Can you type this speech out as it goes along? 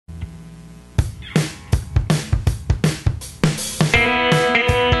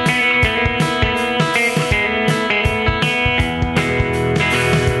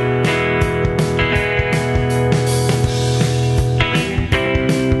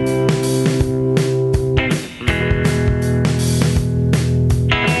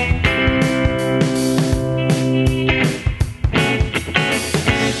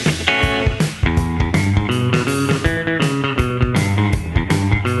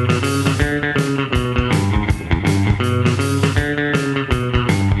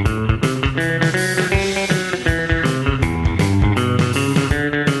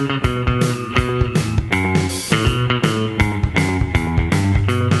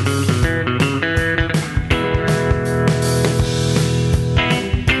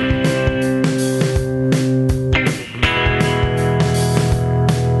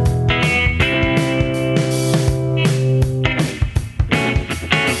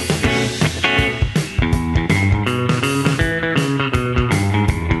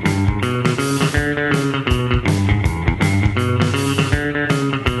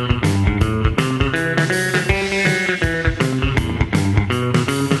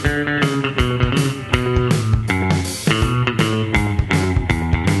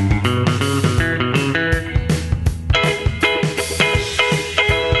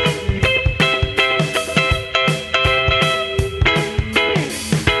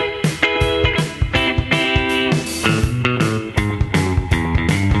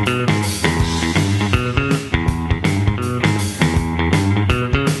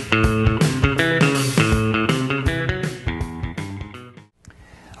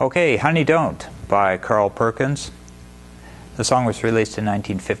Okay, Honey Don't by Carl Perkins. The song was released in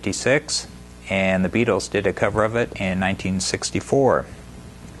 1956, and the Beatles did a cover of it in 1964.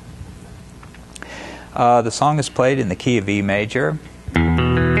 The song is played in the key of E major. I'm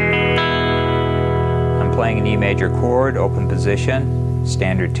playing an E major chord, open position,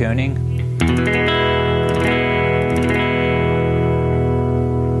 standard tuning.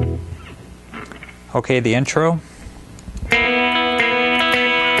 Okay, the intro.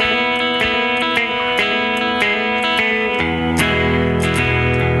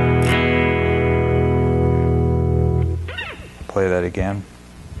 Play that again.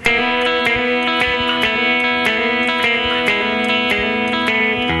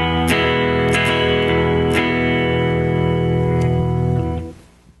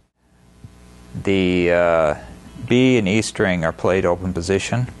 The B and E string are played open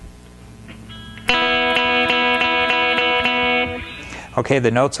position. Okay, the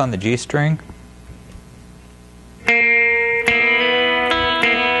notes on the G string.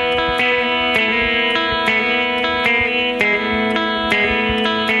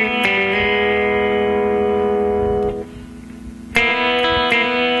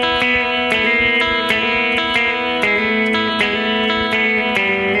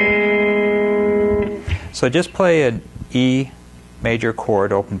 So just play an E major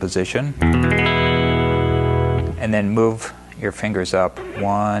chord open position and then move your fingers up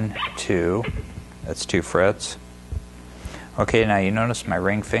 1, 2, that's 2 frets. Okay, now you notice my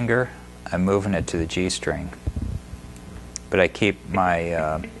ring finger, I'm moving it to the G string, but I keep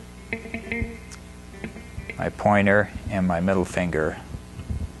my my pointer and my middle finger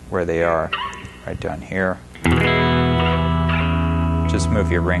where they are, right down here. Just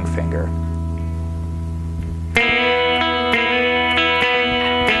move your ring finger.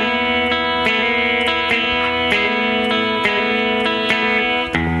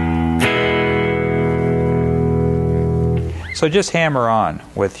 So just hammer on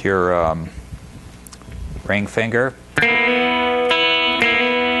with your ring finger.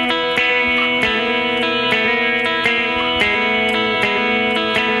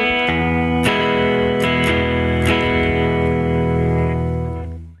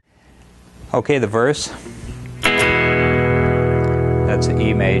 Okay, the verse. That's an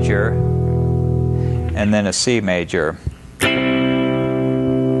E major, and then a C major.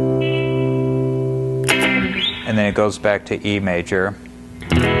 And then it goes back to E major,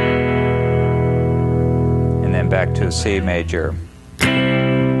 and then back to a C major.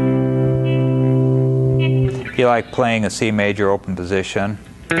 If you like playing a C major open position,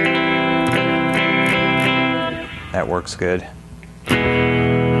 that works good.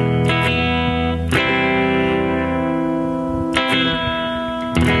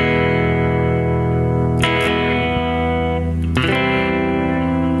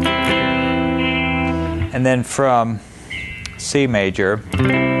 And then from C major,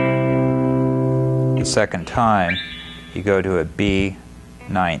 the second time, you go to a B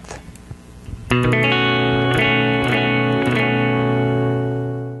ninth.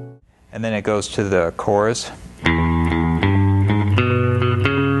 And then it goes to the chorus.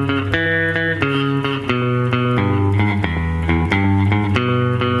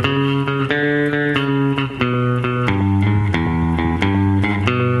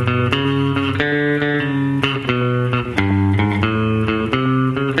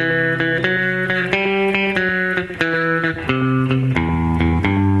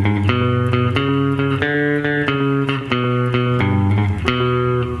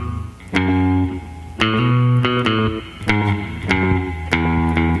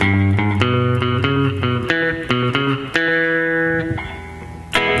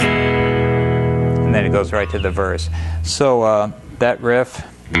 And then it goes right to the verse. So that riff.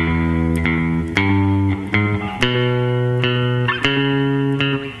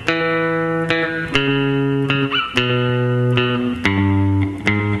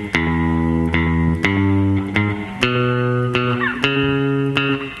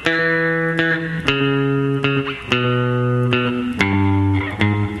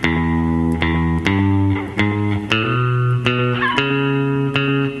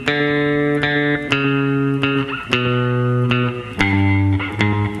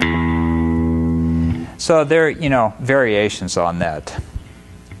 So there are, variations on that.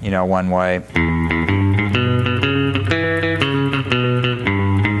 One way.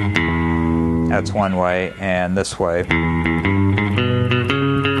 That's one way, and this way.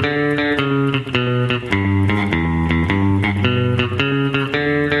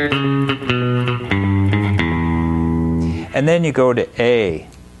 And then you go to A,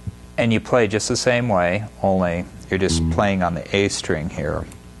 and you play just the same way, only you're just playing on the A string here.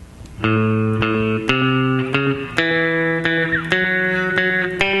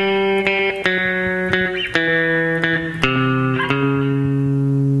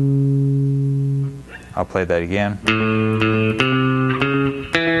 I'll play that again.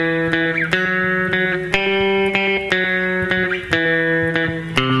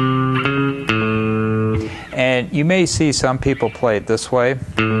 And you may see some people play it this way.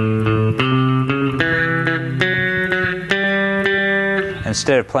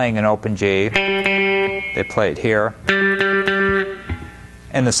 Instead of playing an open G, they play it here.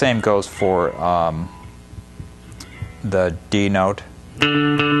 And the same goes for the D note.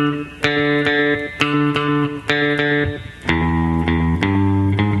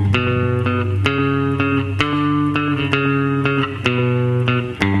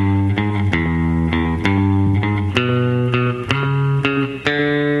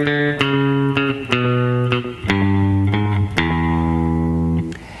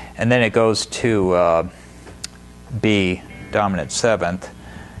 And then it goes to B dominant 7th,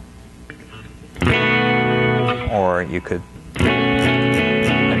 or you could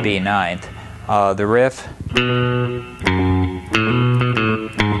B 9th. The riff.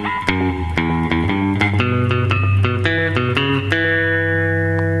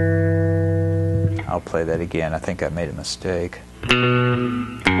 I'll play that again. I think I made a mistake.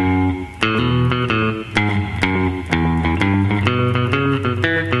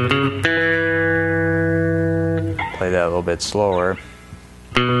 Play that a little bit slower.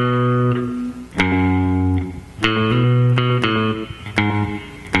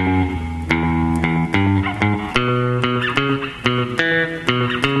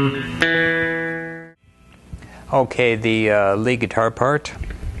 Okay, the lead guitar part.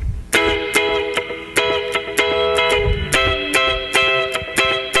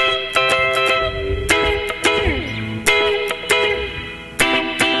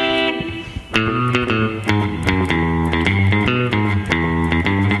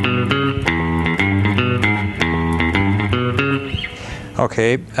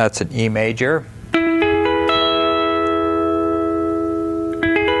 Okay, that's an E major.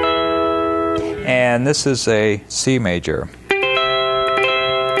 And this is a C major.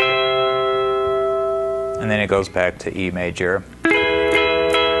 And then it goes back to E major.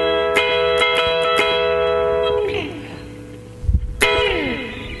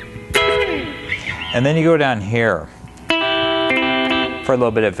 And then you go down here for a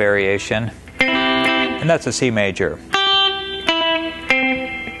little bit of variation. And that's a C major.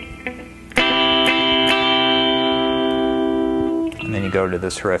 And then you go to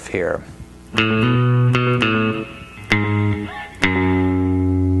this riff here.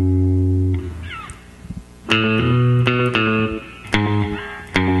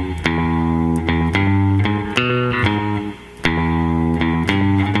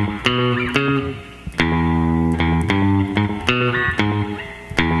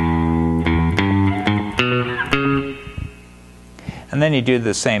 And then you do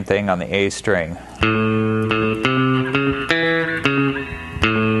the same thing on the A string.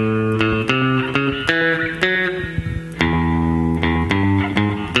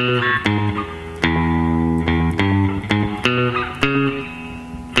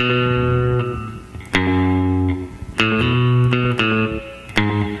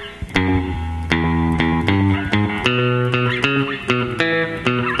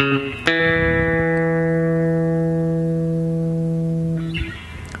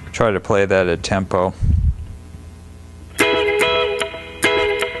 Try to play that at tempo.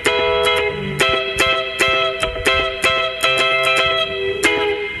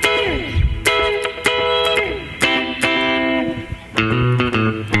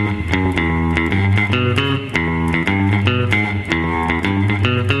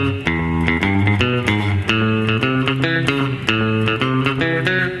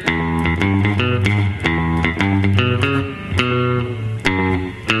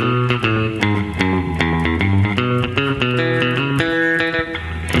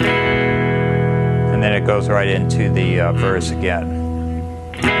 Goes right into the verse again.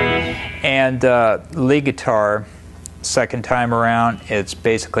 And lead guitar, second time around, it's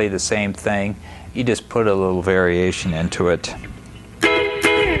basically the same thing. You just put a little variation into it.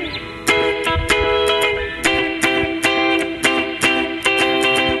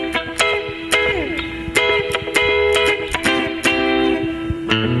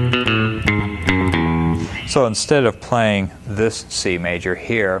 So instead of playing this C major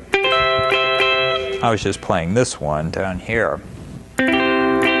here, I was just playing this one down here.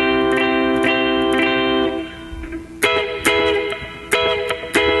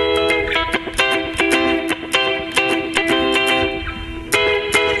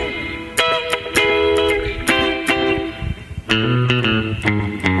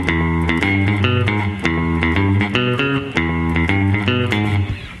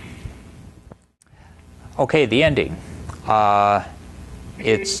 Okay, the ending.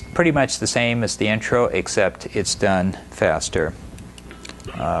 It's pretty much the same as the intro, except it's done faster.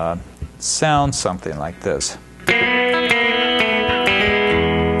 Sounds something like this.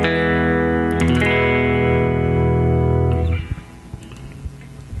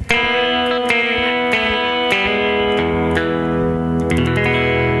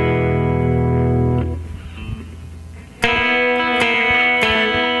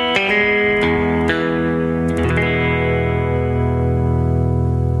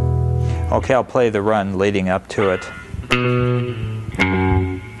 Okay, I'll play the run leading up to it.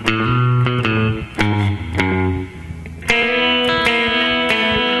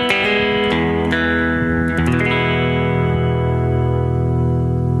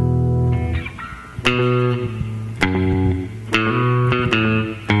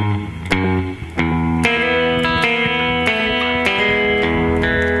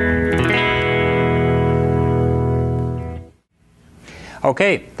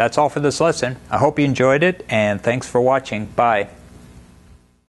 Okay, that's all for this lesson. I hope you enjoyed it, and thanks for watching. Bye.